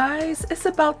size, it's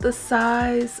about the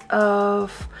size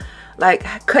of, like,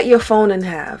 cut your phone in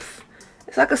half.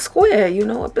 It's like a square, you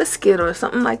know, a biscuit or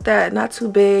something like that. Not too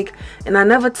big. And I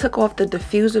never took off the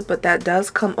diffuser, but that does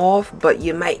come off, but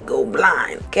you might go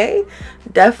blind, okay?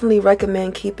 Definitely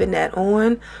recommend keeping that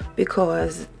on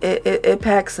because it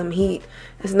packs some heat.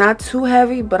 It's not too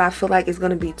heavy, but I feel like it's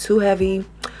going to be too heavy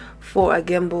for a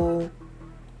gimbal,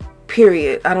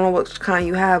 period. I don't know what kind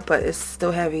you have, but it's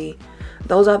still heavy.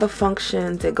 Those are the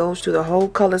functions. It goes through the whole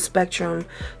color spectrum,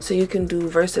 so you can do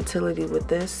versatility with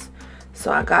this. So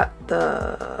I got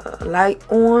the light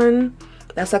on.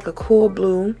 That's like a cool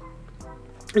blue.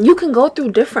 And you can go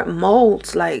through different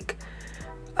modes, like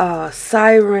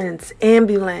sirens,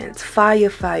 ambulance,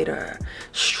 firefighter,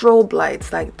 strobe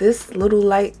lights. Like, this little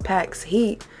light packs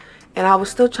heat, and I was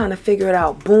still trying to figure it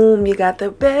out. Boom, you got the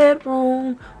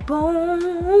bedroom.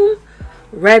 Boom,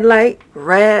 red light,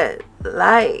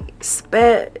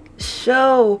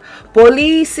 special,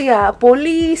 policia.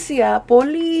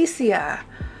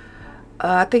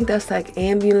 I think that's like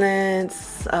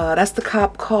ambulance. That's the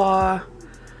cop car.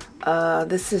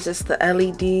 This is just the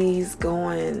LEDs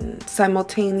going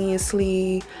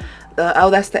simultaneously.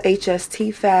 That's the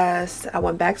HST fast. I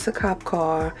went back to cop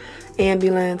car,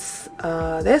 ambulance.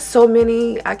 There's so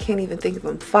many, I can't even think of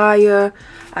them. Fire,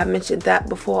 I mentioned that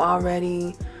before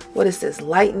already. What is this?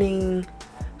 Lightning,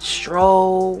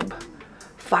 strobe,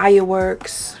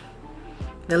 fireworks.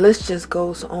 The list just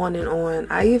goes on and on.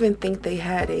 I even think they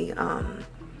had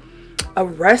a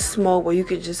rest mode where you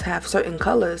could just have certain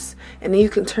colors, and then you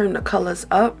can turn the colors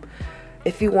up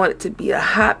if you want it to be a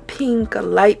hot pink, a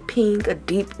light pink, a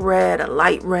deep red, a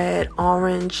light red,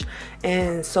 orange,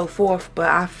 and so forth. But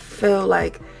I feel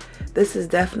like This is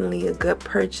definitely a good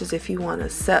purchase if you want to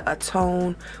set a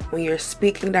tone when you're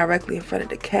speaking directly in front of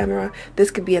the camera.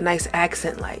 This could be a nice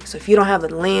accent light. So if you don't have a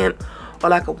lamp or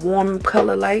like a warm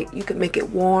color light, you could make it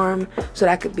warm, so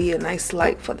that could be a nice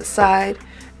light for the side.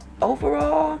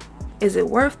 Overall, is it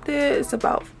worth it? It's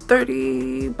about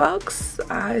 30 bucks.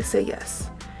 I say yes.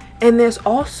 And there's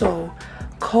also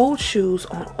cold shoes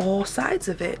on all sides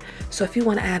of it. So if you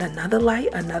want to add another light,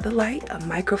 a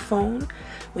microphone,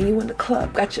 when you in the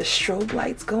club, got your strobe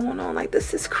lights going on. Like,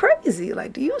 this is crazy.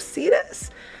 Like, do you see this?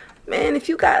 Man, if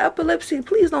you got epilepsy,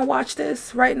 please don't watch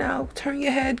this right now. Turn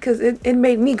your head, because it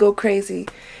made me go crazy.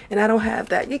 And I don't have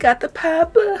that. You got the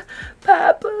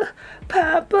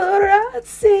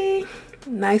paparazzi.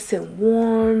 Nice and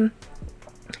warm.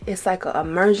 It's like an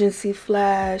emergency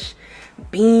flash.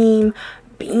 Beam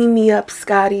me up,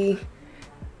 Scotty.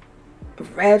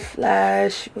 Red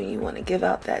flash when you want to give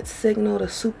out that signal to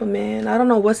Superman. I don't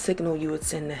know what signal you would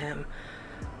send to him.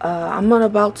 I'm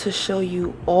about to show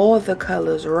you all the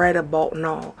colors right about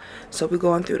now. So we're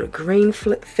going through the green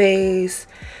flip phase,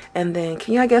 and then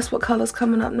can y'all guess what color's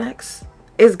coming up next?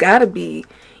 It's gotta be,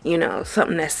 you know,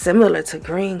 something that's similar to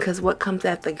green, because what comes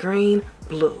after green?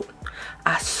 Blue.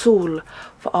 Azul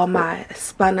for all my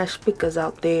Spanish speakers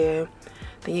out there.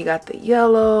 Then you got the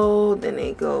yellow, then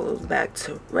it goes back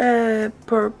to red,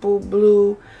 purple,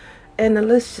 blue, and the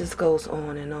list just goes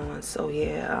on and on. So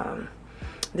yeah,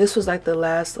 this was like the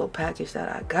last little package that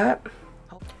I got.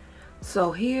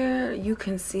 So here you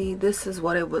can see this is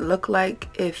what it would look like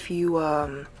if you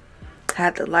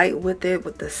had the light with it,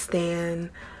 with the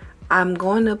stand. I'm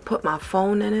going to put my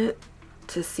phone in it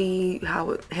to see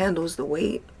how it handles the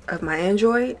weight of my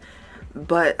Android.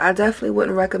 But I definitely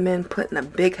wouldn't recommend putting a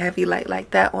big heavy light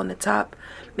like that on the top.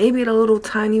 Maybe the little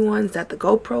tiny ones that the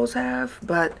GoPros have,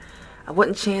 but I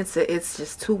wouldn't chance it. It's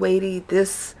just too weighty.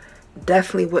 This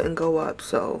definitely wouldn't go up.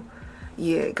 So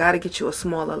yeah, gotta get you a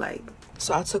smaller light.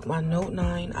 So I took my Note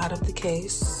 9 out of the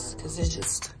case because it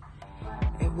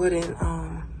wouldn't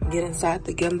get inside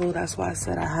the gimbal. That's why I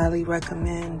said I highly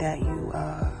recommend that you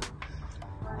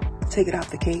take it out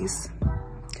the case,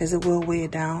 because it will weigh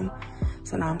it down.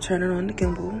 So now I'm turning on the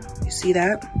gimbal. You see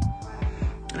that?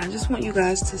 And I just want you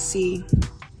guys to see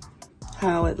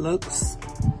how it looks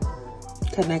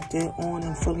connected on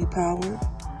and fully powered.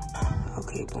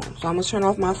 Okay, boom. So I'm gonna turn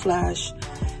off my flash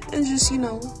and just, you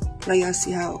know, let y'all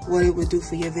see what it would do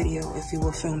for your video if you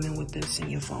were filming with this in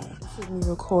your phone. This is me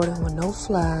recording with no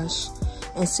flash,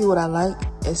 and see what I like,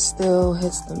 it still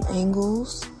hits them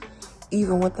angles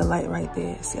even with the light right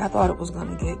there. See, I thought it was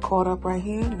gonna get caught up right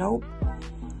here. Nope.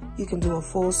 You can do a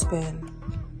full spin.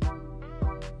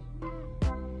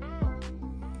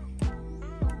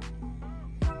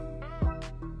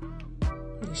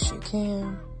 Yes, you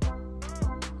can.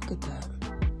 Look at that.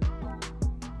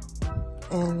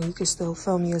 And you can still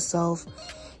film yourself,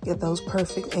 get those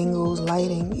perfect angles,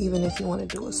 lighting, even if you want to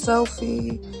do a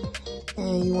selfie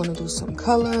and you want to do some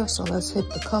color. So let's hit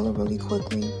the color really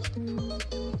quickly.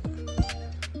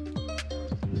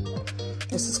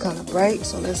 This is kind of bright,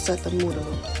 so let's set the mood up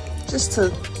just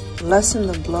to lessen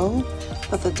the blow.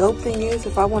 But the dope thing is,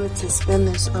 if I wanted to spin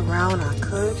this around, I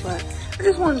could, but I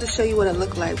just wanted to show you what it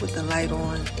looked like with the light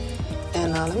on.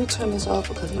 And let me turn this off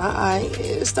because my eye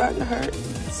is starting to hurt.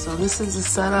 So this is the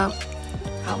setup,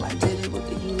 how I did it with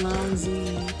the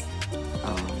Ulanzi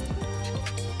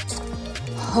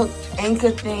hook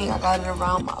anchor thing. I got it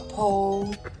around my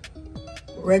pole.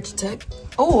 Regitech.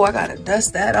 Oh, I gotta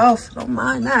dust that off. Don't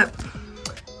mind that.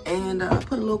 And I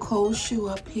put a little cold shoe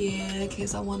up here in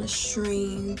case I want to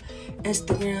stream.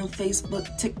 Instagram,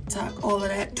 Facebook, TikTok, all of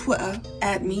that. Twitter,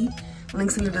 at me.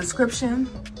 Links in the description.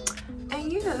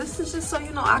 And yeah, this is just so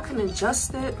you know I can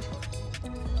adjust it.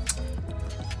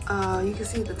 You can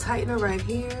see the tightener right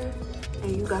here.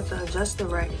 And you got the adjuster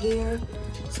right here.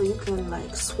 So you can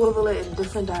like swivel it in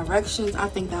different directions. I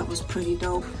think that was pretty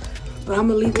dope. But I'm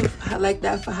going to leave it like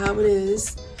that for how it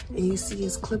is. And you see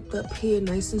it's clipped up here,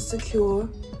 nice and secure.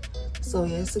 So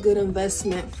yeah, it's a good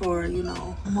investment for, you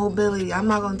know, mobility. I'm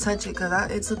not gonna touch it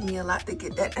because it took me a lot to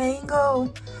get that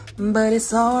angle, but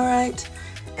it's all right.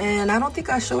 And I don't think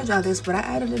I showed y'all this, but I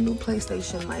added a new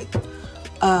PlayStation like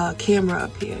camera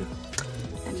up here.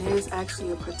 And there's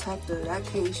actually a protector. That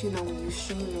case, you know, when you're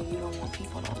streaming, you don't want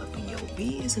people all up in your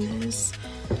business.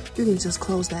 You can just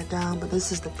close that down. But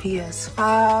this is the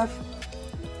PS5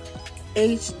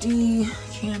 HD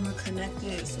camera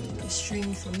connected, so you can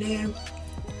stream from there.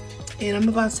 And I'm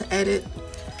about to edit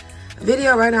a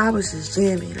video right now. I was just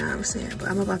jamming, you know what I'm saying? But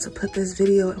I'm about to put this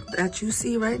video that you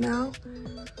see right now,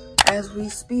 as we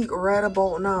speak, right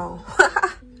about now.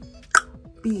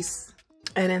 Peace.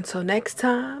 And until next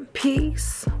time,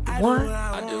 peace. One.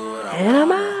 And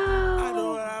I'm out. I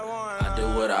do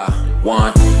what I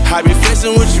want. I be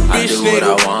flexing with your bitch,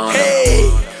 nigga. Hey,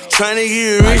 tryna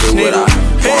get rich, nigga.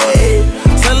 Hey,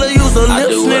 tell her use the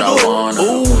lips, nigga.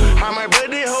 Ooh, I might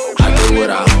bet that hoe. I do what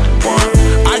I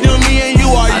want. I do me and you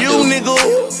are you,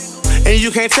 nigga. And you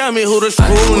can't tell me who to screw,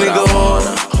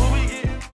 nigga.